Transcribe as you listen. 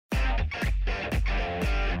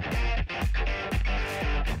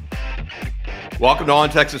Welcome to On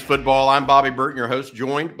Texas Football. I'm Bobby Burton, your host,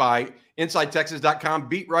 joined by InsideTexas.com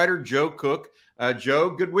beat writer Joe Cook. Joe,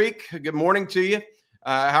 good week. Good morning to you.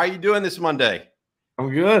 How are you doing this Monday? I'm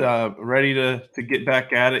good. Ready to get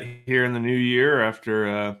back at it here in the new year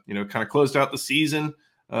after kind of closed out the season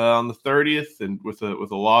on the 30th, and with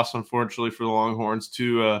a loss, unfortunately, for the Longhorns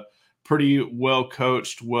to a pretty well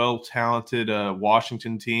coached, well talented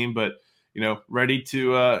Washington team. But ready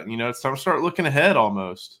to it's time to start looking ahead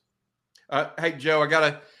almost. Hey, Joe, I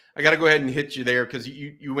gotta go ahead and hit you there because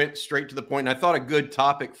you went straight to the point, and I thought a good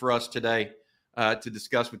topic for us today to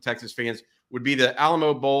discuss with Texas fans would be the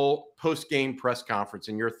Alamo Bowl post-game press conference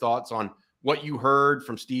and your thoughts on what you heard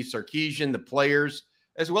from Steve Sarkisian, the players,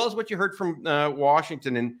 as well as what you heard from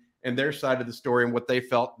Washington and their side of the story and what they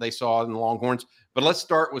felt they saw in the Longhorns. But let's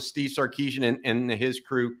start with Steve Sarkisian and his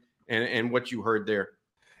crew and what you heard there.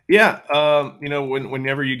 Yeah,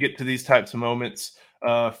 whenever you get to these types of moments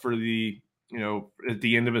for the at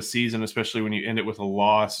the end of a season, especially when you end it with a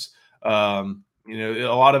loss, a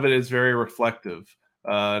lot of it is very reflective.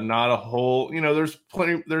 Not a whole,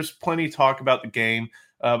 there's plenty talk about the game,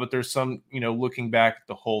 but there's some, looking back at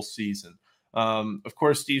the whole season. Of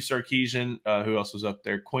course, Steve Sarkisian, who else was up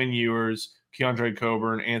there? Quinn Ewers, Keondre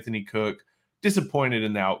Coburn, Anthony Cook, disappointed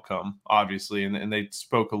in the outcome, obviously, and they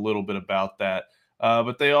spoke a little bit about that.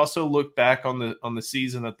 But they also looked back on the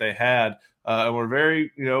season that they had, and were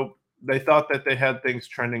very, they thought that they had things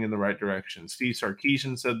trending in the right direction. Steve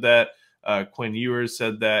Sarkisian said that. Quinn Ewers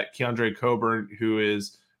said that. Keondre Coburn, who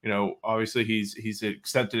is, obviously he's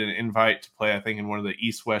accepted an invite to play, I think, in one of the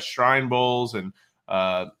East-West Shrine Bowls, and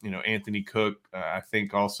Anthony Cook, I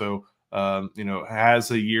think, also has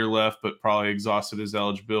a year left, but probably exhausted his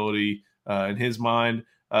eligibility in his mind.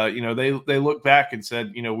 They look back and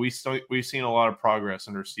said, we've seen a lot of progress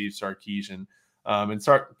under Steve Sarkisian, and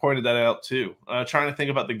Sark pointed that out too. Trying to think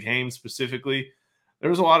about the game specifically, there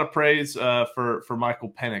was a lot of praise for Michael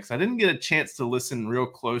Penix. I didn't get a chance to listen real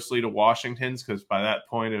closely to Washington's because by that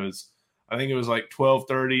point I think it was like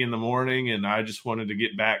 12:30 in the morning, and I just wanted to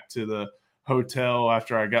get back to the hotel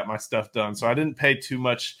after I got my stuff done. So I didn't pay too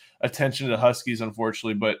much attention to the Huskies,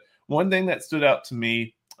 unfortunately. But one thing that stood out to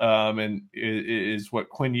me and is what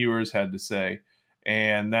Quinn Ewers had to say.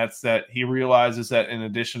 And that's that he realizes that in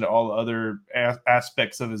addition to all the other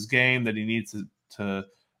aspects of his game that he needs to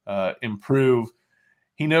improve,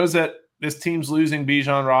 he knows that this team's losing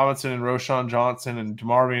Bijan Robinson and Roschon Johnson and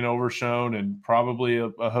DeMarvion Overshown and probably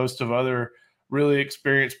a host of other really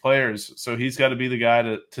experienced players. So he's got to be the guy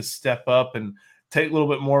to step up and take a little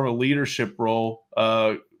bit more of a leadership role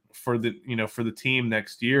for the team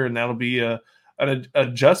next year, and that'll be an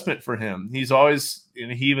adjustment for him. He's always,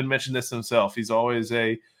 and he even mentioned this himself, he's always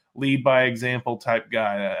a lead by example type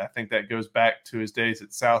guy. I think that goes back to his days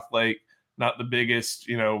at South Lake. Not the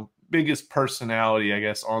biggest personality, I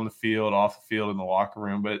guess, on the field, off the field, in the locker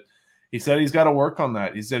room. But he said he's got to work on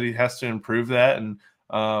that. He said he has to improve that. And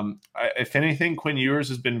if anything, Quinn Ewers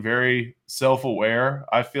has been very self-aware,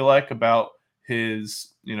 I feel like, about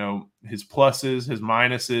his pluses, his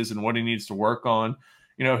minuses, and what he needs to work on.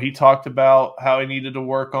 He talked about how he needed to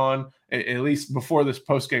work on, at least before this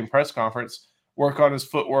post-game press conference, work on his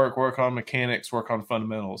footwork, work on mechanics, work on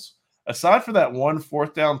fundamentals. Aside from that one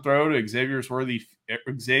fourth down throw to Xavier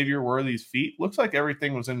Worthy's feet, looks like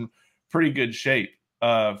everything was in pretty good shape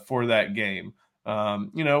for that game.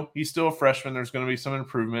 He's still a freshman. There's going to be some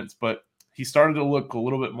improvements, but he started to look a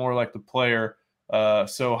little bit more like the player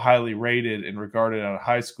so highly rated and regarded out of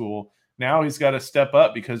high school. Now he's got to step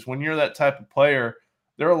up, because when you're that type of player,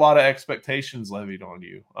 there are a lot of expectations levied on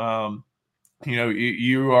you.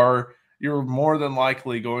 You're more than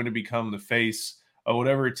likely going to become the face of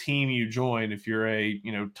whatever team you join if you're a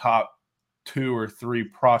top 2 or 3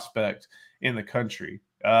 prospect in the country.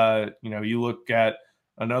 You look at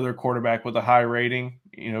another quarterback with a high rating,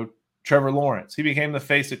 Trevor Lawrence. He became the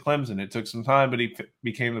face of Clemson. It took some time, but he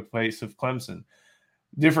became the face of Clemson.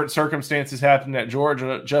 Different circumstances happened at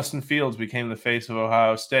Georgia. Justin Fields became the face of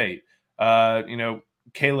Ohio State.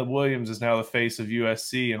 Caleb Williams is now the face of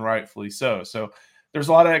USC, and rightfully so. So there's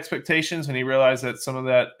a lot of expectations, and he realized that some of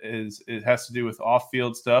that it has to do with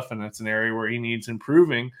off-field stuff, and that's an area where he needs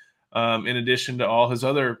improving, in addition to all his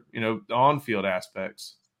other, on-field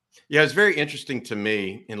aspects. Yeah, it's very interesting to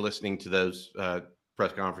me in listening to those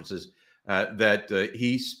press conferences that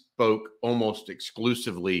he spoke almost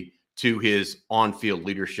exclusively to his on-field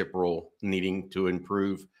leadership role needing to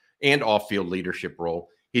improve and off-field leadership role.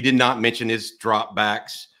 He did not mention his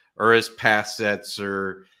dropbacks or his pass sets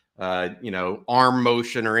or arm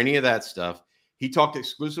motion or any of that stuff. He talked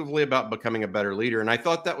exclusively about becoming a better leader, and I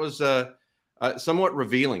thought that was somewhat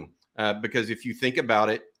revealing because if you think about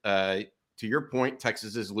it, to your point,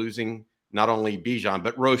 Texas is losing not only Bijan,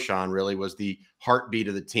 but Roschon really was the heartbeat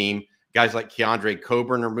of the team. Guys like Keondre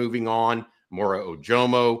Coburn are moving on, Moro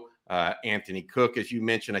Ojomo, Anthony Cook, as you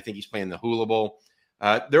mentioned. I think he's playing the Hula Bowl.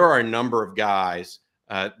 There are a number of guys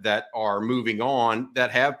that are moving on that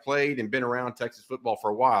have played and been around Texas football for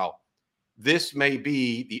a while. This may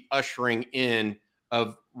be the ushering in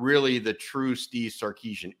of really the true Steve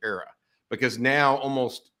Sarkisian era, because now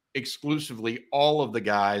almost exclusively all of the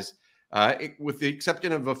guys, with the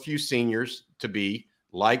exception of a few seniors to be,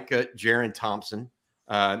 like Jaron Thompson,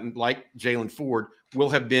 like Jaylan Ford, will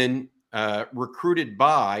have been recruited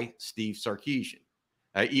by Steve Sarkisian,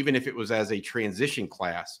 even if it was as a transition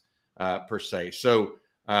class per se. So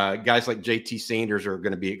guys like JT Sanders are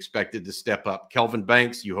going to be expected to step up. Kelvin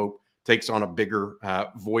Banks, you hope, takes on a bigger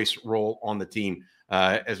voice role on the team,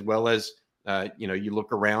 as well as, you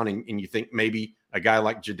look around and you think maybe a guy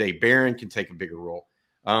like Jahdae Barron can take a bigger role.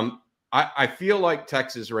 I feel like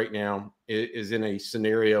Texas right now is in a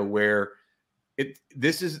scenario where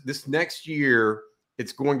this next year,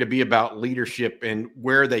 it's going to be about leadership and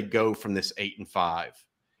where they go from this 8-5.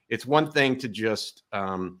 It's one thing to just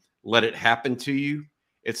let it happen to you.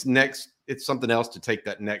 It's something else to take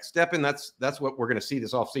that next step. And that's what we're going to see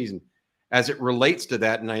this offseason as it relates to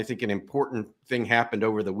that. And I think an important thing happened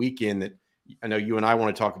over the weekend that I know you and I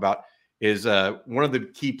want to talk about is one of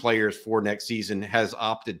the key players for next season has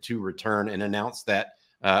opted to return and announced that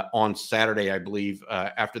on Saturday, I believe,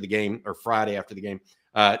 after the game, or Friday after the game.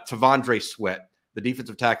 T'Vondre Sweat, the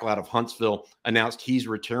defensive tackle out of Huntsville, announced he's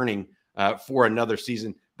returning for another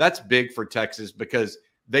season. That's big for Texas because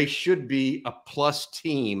they should be a plus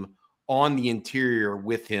team on the interior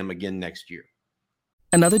with him again next year.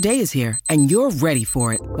 Another day is here, and you're ready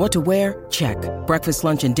for it. What to wear? Check. Breakfast,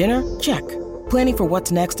 lunch, and dinner? Check. Planning for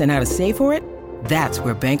what's next and how to save for it? That's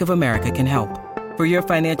where Bank of America can help. For your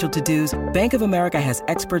financial to-dos, Bank of America has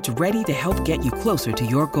experts ready to help get you closer to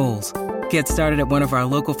your goals. Get started at one of our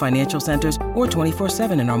local financial centers or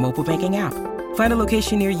 24/7 in our mobile banking app. Find a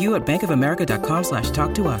location near you at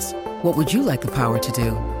bankofamerica.com/talktous. What would you like the power to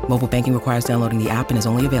do? Mobile banking requires downloading the app and is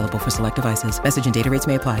only available for select devices. Message and data rates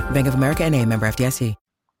may apply. Bank of America NA, member FDIC.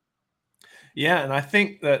 Yeah, and I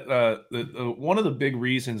think that one of the big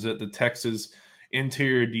reasons that the Texas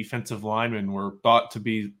interior defensive linemen were thought to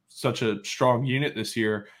be such a strong unit this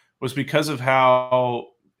year was because of how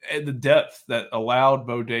the depth that allowed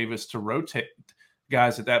Bo Davis to rotate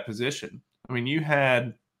guys at that position. I mean, you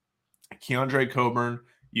had Keondre Coburn,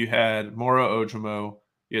 you had Moro Ojomo,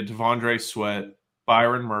 you had T'Vondre Sweat,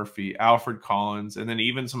 Byron Murphy, Alfred Collins, and then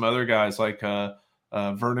even some other guys like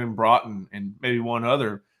Vernon Broughton and maybe one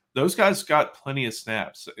other. Those guys got plenty of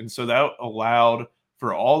snaps. And so that allowed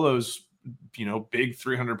for all those, big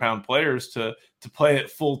 300-pound players to play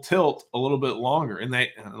at full tilt a little bit longer. And the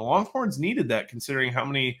Longhorns needed that, considering how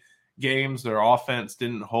many games their offense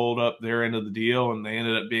didn't hold up their end of the deal. And they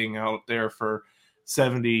ended up being out there for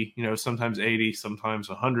 70, sometimes 80, sometimes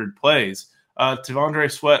 100 plays.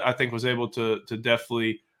 T'Vondre Sweat, I think, was able to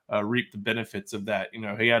definitely reap the benefits of that.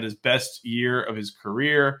 He had his best year of his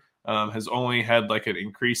career, has only had like an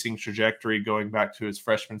increasing trajectory going back to his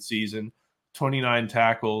freshman season. 29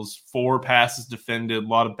 tackles, 4 passes defended, a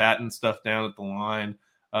lot of batting stuff down at the line.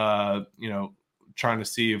 Trying to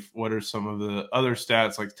see what are some of the other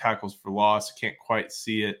stats like tackles for loss. I can't quite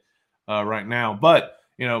see it right now, but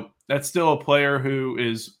that's still a player who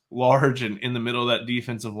is large and in the middle of that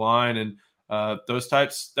defensive line. And those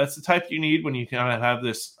types, that's the type you need when you kind of have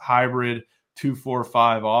this hybrid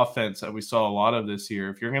 2-4-5 offense that we saw a lot of this year.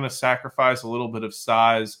 If you're going to sacrifice a little bit of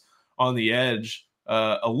size on the edge,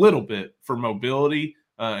 a little bit for mobility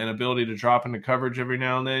and ability to drop into coverage every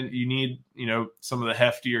now and then, you need, some of the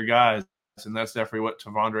heftier guys. And that's definitely what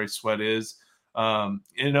T'Vondre Sweat is.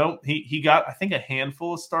 He got, I think, a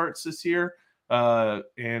handful of starts this year.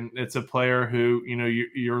 And it's a player who,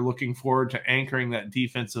 you're looking forward to anchoring that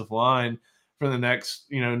defensive line for the next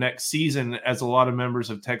season, as a lot of members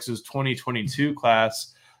of Texas 2022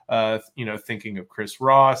 class, thinking of Chris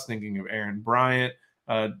Ross, thinking of Aaron Bryant,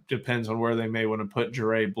 depends on where they may want to put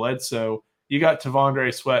Jure Bledsoe. You got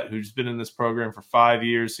T'Vondre Sweat, who's been in this program for 5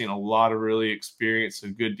 years, seen a lot of really experienced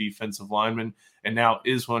and good defensive linemen, and now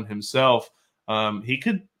is one himself. He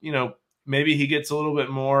could, maybe he gets a little bit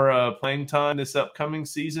more playing time this upcoming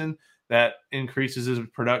season. That increases his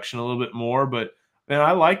production a little bit more. But, man,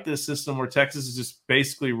 I like this system where Texas is just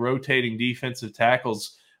basically rotating defensive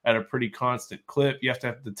tackles at a pretty constant clip. You have to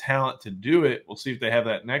have the talent to do it. We'll see if they have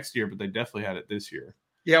that next year, but they definitely had it this year.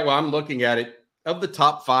 Yeah, well, I'm looking at it. Of the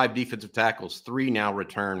top 5 defensive tackles, 3 now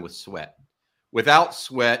return with Sweat. Without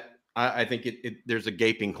Sweat, I think there's a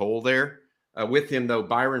gaping hole there. With him, though,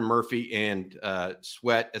 Byron Murphy and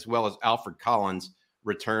Sweat, as well as Alfred Collins,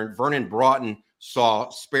 returned. Vernon Broughton saw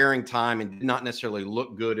sparing time and did not necessarily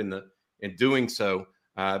look good in doing so,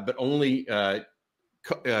 but only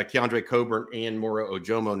Keandre Coburn and Moro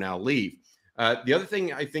Ojomo now leave. The other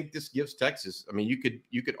thing I think this gives Texas, I mean,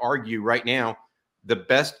 you could argue right now the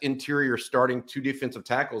best interior starting 2 defensive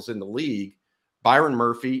tackles in the league, Byron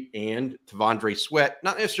Murphy and T'Vondre Sweat,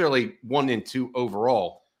 not necessarily 1 and 2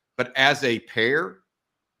 overall, but as a pair,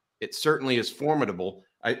 it certainly is formidable.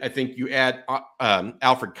 I think you add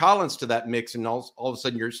Alfred Collins to that mix, and all of a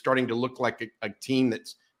sudden you're starting to look like a team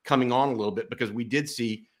that's coming on a little bit, because we did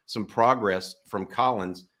see some progress from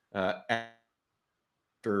Collins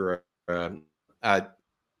after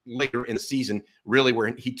later in the season, really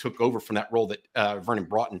where he took over from that role that Vernon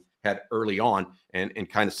Broughton had early on, and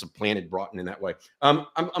kind of supplanted Broughton in that way. I'm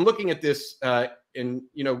looking at this, and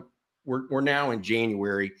we're now in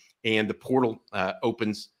January, and the portal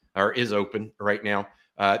is open right now.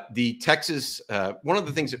 The Texas, one of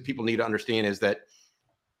the things that people need to understand is that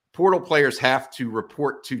portal players have to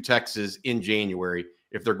report to Texas in January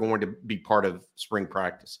if they're going to be part of spring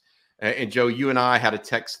practice. And Joe, you and I had a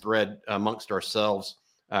text thread amongst ourselves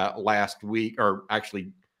last week, or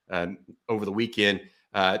actually over the weekend.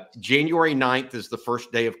 January 9th is the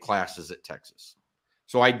first day of classes at Texas.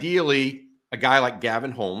 So ideally, a guy like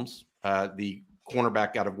Gavin Holmes, the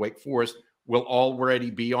cornerback out of Wake Forest, will already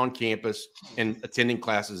be on campus and attending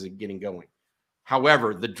classes and getting going.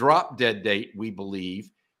 However, the drop dead date, we believe,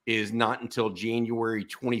 is not until January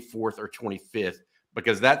 24th or 25th,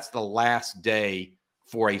 because that's the last day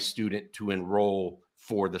for a student to enroll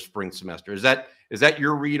for the spring semester. Is that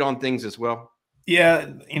your read on things as well? Yeah,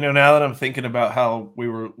 now that I'm thinking about how we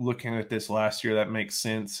were looking at this last year, that makes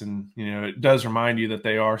sense. And, it does remind you that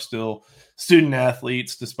they are still student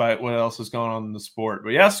athletes despite what else is going on in the sport.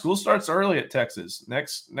 But yeah, school starts early at Texas.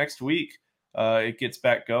 Next week, it gets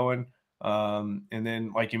back going. And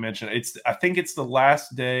then, like you mentioned, I think it's the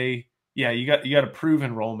last day. Yeah, you got to prove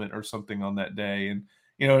enrollment or something on that day. And,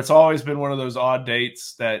 it's always been one of those odd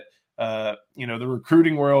dates that, the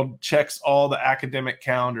recruiting world checks all the academic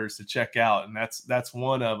calendars to check out, and that's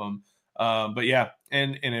one of them. But yeah,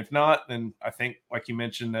 and if not, then I think, like you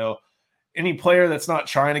mentioned, any player that's not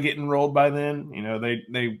trying to get enrolled by then,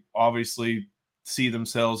 they obviously see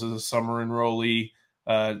themselves as a summer enrollee.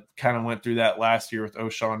 Kind of went through that last year with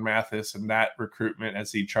O'Shawn Mathis and that recruitment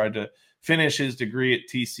as he tried to finish his degree at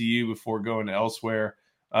TCU before going elsewhere.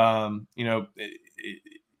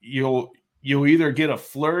 You'll either get a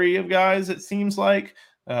flurry of guys, it seems like,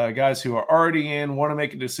 guys who are already in, want to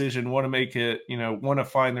make a decision, want to make it, want to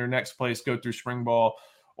find their next place, go through spring ball,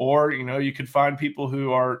 or, you could find people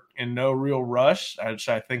who are in no real rush, which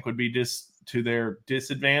I think would be just to their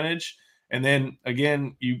disadvantage. And then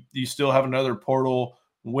again, you still have another portal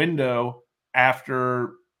window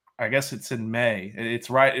after, I guess it's in May. It's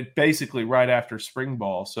basically right after spring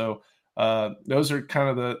ball. So those are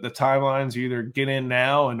kind of the timelines. You either get in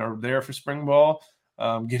now and are there for spring ball,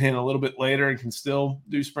 get in a little bit later and can still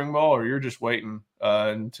do spring ball, or you're just waiting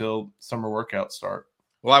until summer workouts start.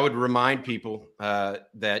 Well, I would remind people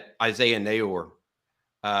that Isaiah Nayor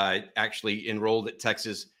actually enrolled at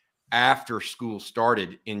Texas after school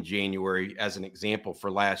started in January, as an example,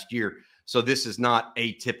 for last year. So this is not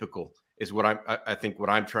atypical, is what I think what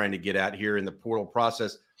I'm trying to get at here in the portal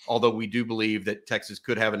process. Although we do believe that Texas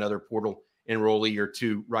could have another portal enrollee or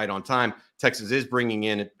two right on time. Texas is bringing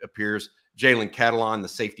in, it appears, Jalen Catalon, the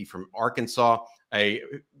safety from Arkansas, a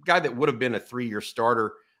guy that would have been a 3-year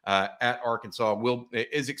starter at Arkansas,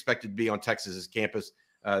 is expected to be on Texas's campus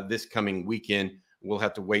this coming weekend. We'll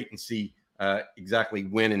have to wait and see exactly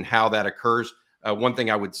when and how that occurs. One thing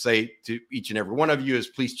I would say to each and every one of you is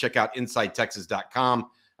please check out InsideTexas.com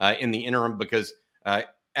in the interim, because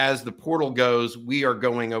as the portal goes, we are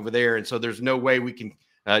going over there. And so there's no way we can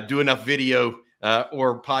do enough video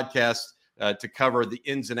or podcasts to cover the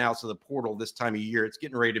ins and outs of the portal this time of year. It's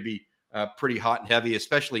getting ready to be pretty hot and heavy,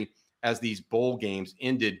 especially as these bowl games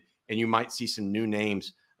ended, and you might see some new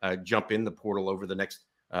names jump in the portal over the next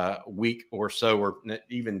week or so, or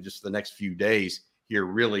even just the next few days here,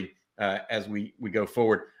 really, as we go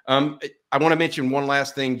forward. I want to mention one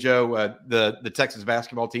last thing, Joe. The Texas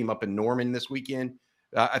basketball team up in Norman this weekend.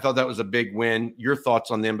 I thought that was a big win. Your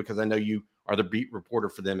thoughts on them, because I know you are the beat reporter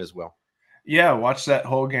for them as well. Yeah, watch that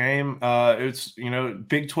whole game. It's,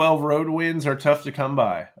 Big 12 road wins are tough to come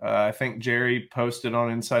by. I think Jerry posted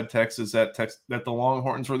on Inside Texas that the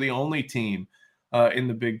Longhorns were the only team in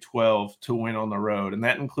the Big 12 to win on the road. And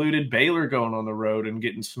that included Baylor going on the road and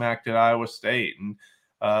getting smacked at Iowa State. And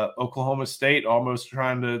Oklahoma State almost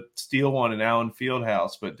trying to steal one in Allen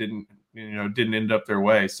Fieldhouse, but didn't didn't end up their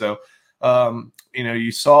way. So,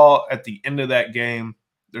 you saw at the end of that game,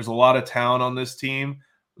 there's a lot of talent on this team.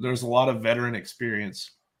 There's a lot of veteran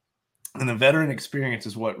experience. And the veteran experience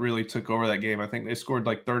is what really took over that game. I think they scored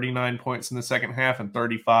like 39 points in the second half, and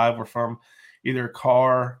 35 were from either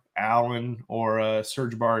Carr, Allen, or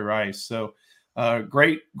Sir'Jabari Rice. So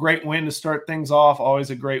great win to start things off. Always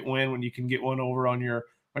a great win when you can get one over on your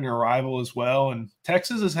rival as well. And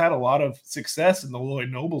Texas has had a lot of success in the Lloyd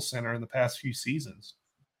Noble Center in the past few seasons.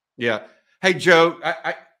 Yeah. Hey, Joe,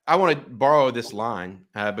 I want to borrow this line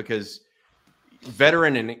because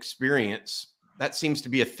veteran and experience, that seems to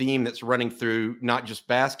be a theme that's running through not just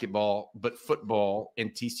basketball, but football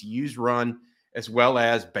and TCU's run, as well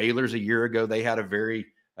as Baylor's a year ago. They had a very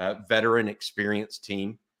veteran experienced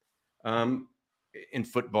team in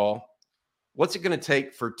football. What's it going to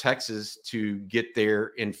take for Texas to get there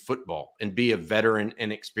in football and be a veteran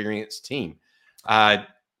and experienced team?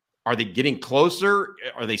 Are they getting closer?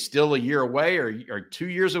 Are they still a year away or 2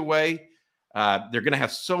 years away? They're going to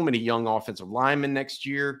have so many young offensive linemen next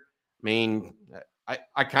year. I mean,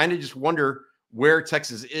 I kind of just wonder where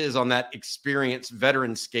Texas is on that experience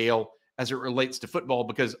veteran scale as it relates to football,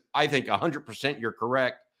 because I think 100% you're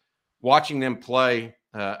correct. Watching them play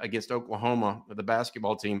against Oklahoma, the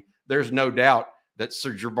basketball team, there's no doubt that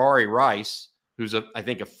Sir'Jabari Rice, who's I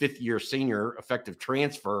think a fifth-year senior effective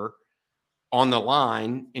transfer, on the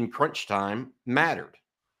line in crunch time mattered.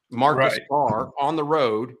 Marcus Carr on the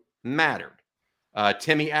road mattered.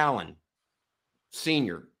 Timmy Allen,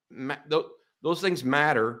 senior. Those things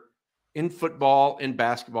matter in football, in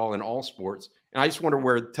basketball, in all sports. And I just wonder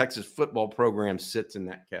where the Texas football program sits in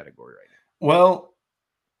that category right now. Well,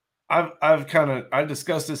 I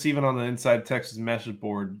discussed this even on the Inside Texas message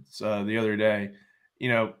boards the other day.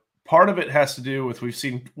 Part of it has to do with we've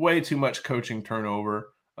seen way too much coaching turnover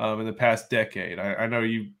in the past decade. I know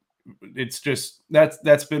it's just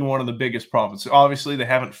that's been one of the biggest problems. Obviously, they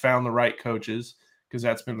haven't found the right coaches because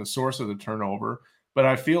that's been the source of the turnover. But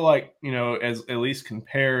I feel like, as at least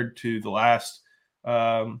compared to the last.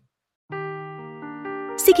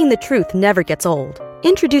 Seeking the truth never gets old.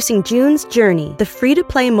 Introducing June's Journey, the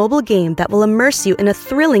free-to-play mobile game that will immerse you in a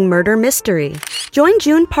thrilling murder mystery. Join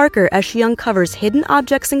June Parker as she uncovers hidden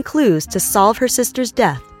objects and clues to solve her sister's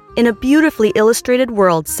death in a beautifully illustrated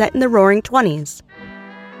world set in the Roaring '20s.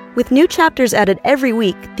 With new chapters added every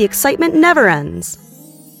week, the excitement never ends.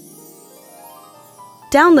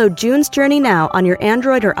 Download June's Journey now on your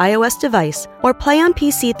Android or iOS device, or play on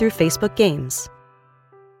PC through Facebook Games.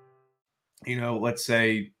 Let's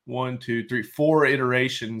say 1, 2, 3, 4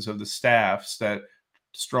 iterations of the staffs that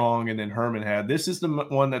Strong and then Herman had. This is the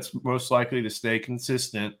one that's most likely to stay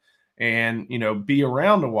consistent and, be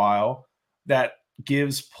around a while. That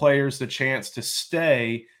gives players the chance to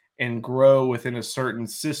stay and grow within a certain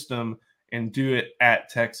system and do it at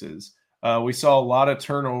Texas. We saw a lot of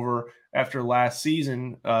turnover after last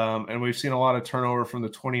season, and we've seen a lot of turnover from the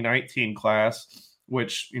 2019 class,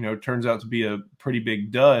 which, turns out to be a pretty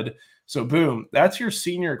big dud. So, boom, that's your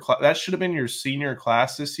senior class. That should have been your senior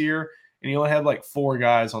class this year, and you only had like 4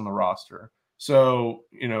 guys on the roster. So,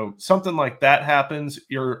 something like that happens,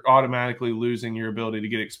 you're automatically losing your ability to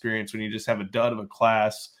get experience when you just have a dud of a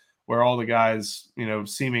class where all the guys,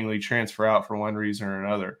 seemingly transfer out for one reason or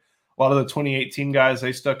another. A lot of the 2018 guys,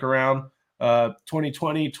 they stuck around.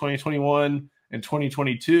 2020, 2021, and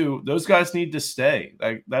 2022, those guys need to stay.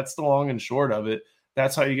 That's the long and short of it.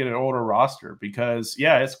 That's how you get an older roster, because,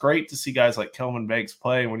 it's great to see guys like Kelvin Banks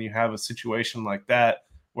play when you have a situation like that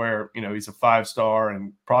where, he's a 5-star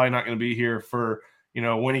and probably not going to be here for,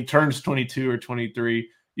 when he turns 22 or 23,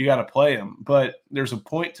 you got to play him. But there's a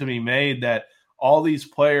point to be made that all these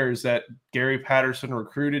players that Gary Patterson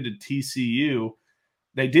recruited to TCU,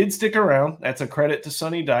 they did stick around. That's a credit to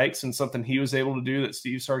Sonny Dykes and something he was able to do that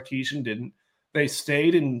Steve Sarkisian didn't. They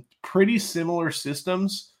stayed in pretty similar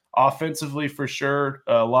systems, offensively for sure.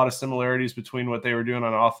 A lot of similarities between what they were doing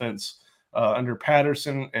on offense under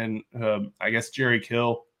Patterson and I guess Jerry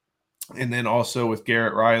Kill, and then also with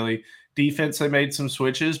Garrett Riley. Defense, they made some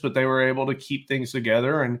switches, but they were able to keep things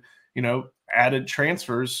together and, added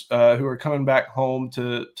transfers who are coming back home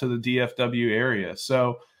to the DFW area.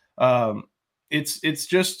 So, It's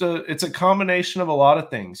just it's a combination of a lot of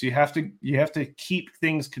things. You have to keep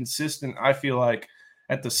things consistent, I feel like,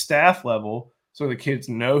 at the staff level, so the kids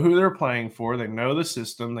know who they're playing for. They know the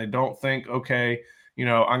system. They don't think, okay,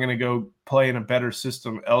 I'm going to go play in a better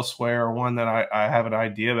system elsewhere, or one that I have an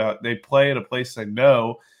idea about. They play at a place they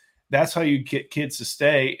know. That's how you get kids to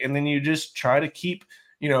stay. And then you just try to keep,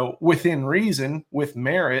 within reason, with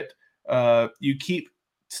merit, you keep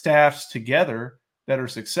staffs together that are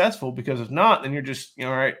successful, because if not, then you're just,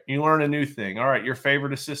 all right, you learn a new thing. All right, your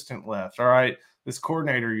favorite assistant left. All right, this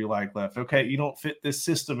coordinator you like left. Okay, you don't fit this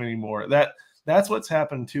system anymore. That's what's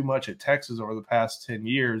happened too much at Texas over the past 10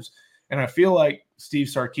 years. And I feel like Steve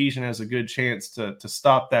Sarkisian has a good chance to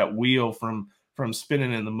stop that wheel from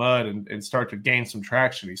spinning in the mud and start to gain some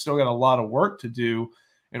traction. He's still got a lot of work to do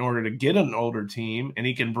in order to get an older team, and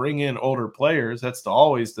he can bring in older players. That's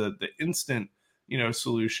always the instant,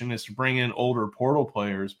 solution, is to bring in older portal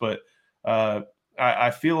players. But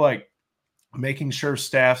I feel like making sure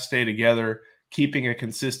staff stay together, keeping a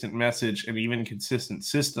consistent message and even consistent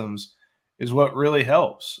systems is what really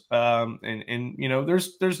helps.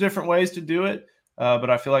 There's different ways to do it, but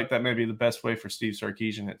I feel like that may be the best way for Steve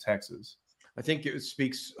Sarkisian at Texas. I think it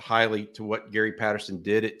speaks highly to what Gary Patterson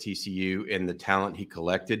did at TCU and the talent he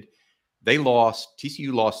collected.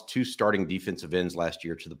 TCU lost 2 starting defensive ends last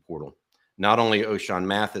year to the portal. Not only O'Shawn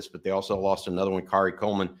Mathis, but they also lost another one, Kari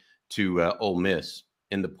Coleman, to Ole Miss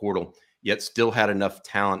in the portal, yet still had enough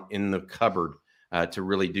talent in the cupboard to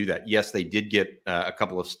really do that. Yes, they did get a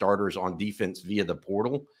couple of starters on defense via the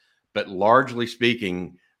portal, but largely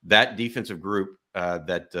speaking, that defensive group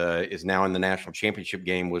that is now in the national championship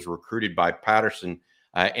game was recruited by Patterson,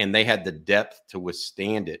 and they had the depth to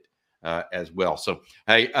withstand it as well. So,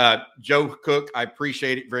 hey, Joe Cook, I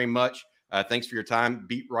appreciate it very much. Thanks for your time,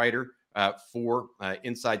 beat writer for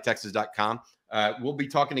InsideTexas.com. We'll be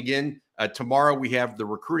talking again tomorrow. We have the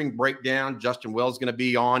recruiting breakdown. Justin Wells is going to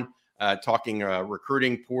be on talking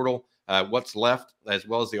recruiting portal, what's left, as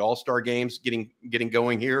well as the All-Star games getting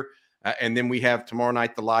going here. And then we have tomorrow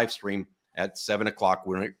night the live stream at 7:00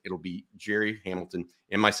 when it'll be Jerry Hamilton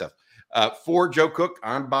and myself. For Joe Cook,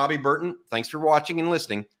 I'm Bobby Burton. Thanks for watching and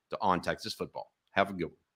listening to On Texas Football. Have a good one.